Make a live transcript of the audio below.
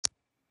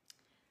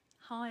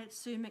Hi, it's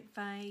Sue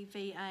McVeigh,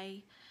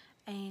 VA,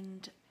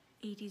 and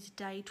it is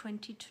day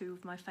 22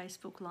 of my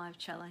Facebook Live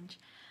challenge,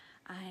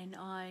 and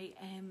I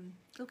am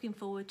looking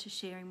forward to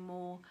sharing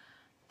more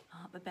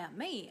about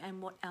me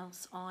and what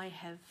else I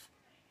have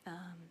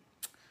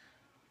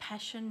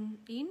passion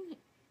in,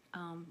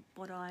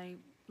 what I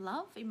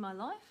love in my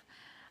life.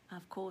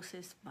 Of course,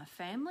 there's my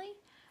family,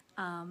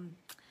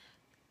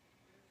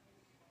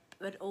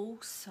 but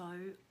also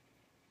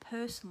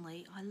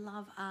personally, I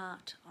love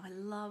art. I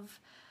love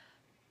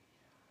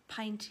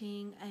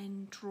painting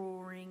and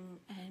drawing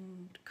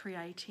and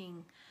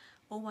creating.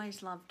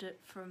 Always loved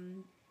it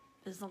from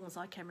as long as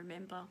I can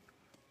remember,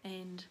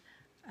 and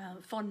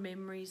fond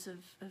memories of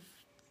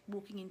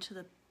walking into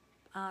the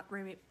art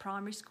room at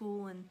primary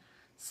school and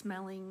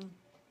smelling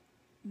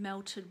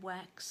melted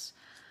wax,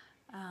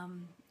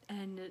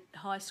 and at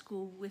high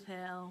school with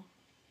our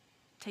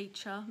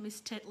teacher, Miss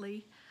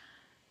Tetley,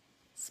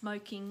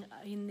 smoking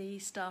in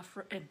the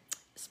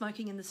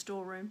smoking in the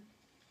storeroom.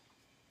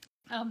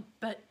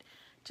 But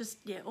just,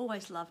 yeah,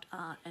 always loved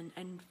art,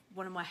 and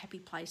one of my happy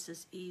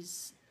places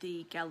is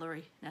the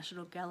gallery,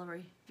 National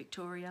Gallery,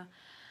 Victoria,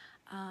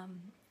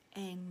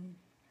 and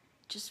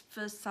just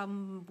for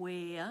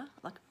somewhere,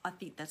 like, I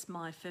think that's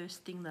my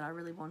first thing that I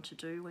really want to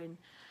do when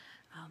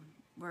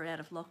we're out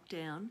of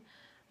lockdown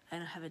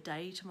and I have a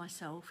day to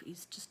myself,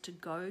 is just to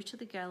go to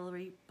the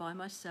gallery by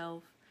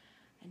myself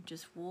and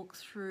just walk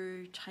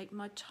through, take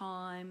my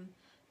time,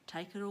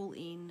 take it all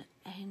in,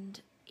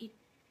 and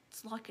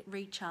it's like it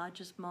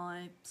recharges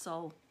my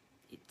soul.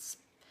 It's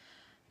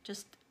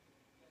just,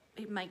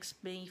 it makes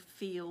me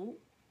feel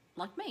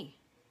like me.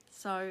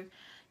 So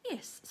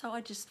yes, so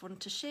I just wanted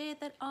to share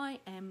that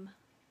I am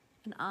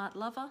an art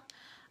lover,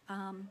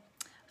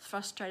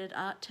 frustrated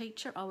art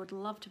teacher. I would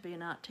love to be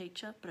an art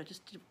teacher, but I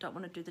just don't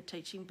want to do the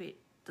teaching bit,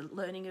 the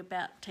learning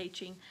about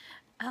teaching.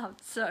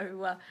 It's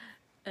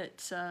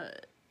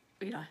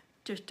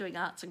just doing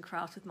arts and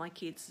crafts with my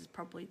kids is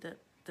probably the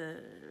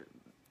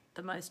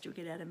most you'll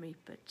get out of me.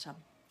 But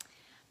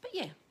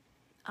yeah,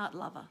 art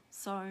lover.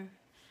 So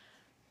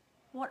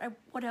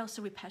what else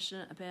are we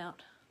passionate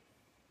about?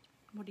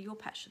 What are your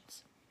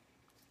passions?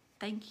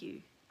 Thank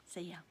you.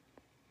 See ya.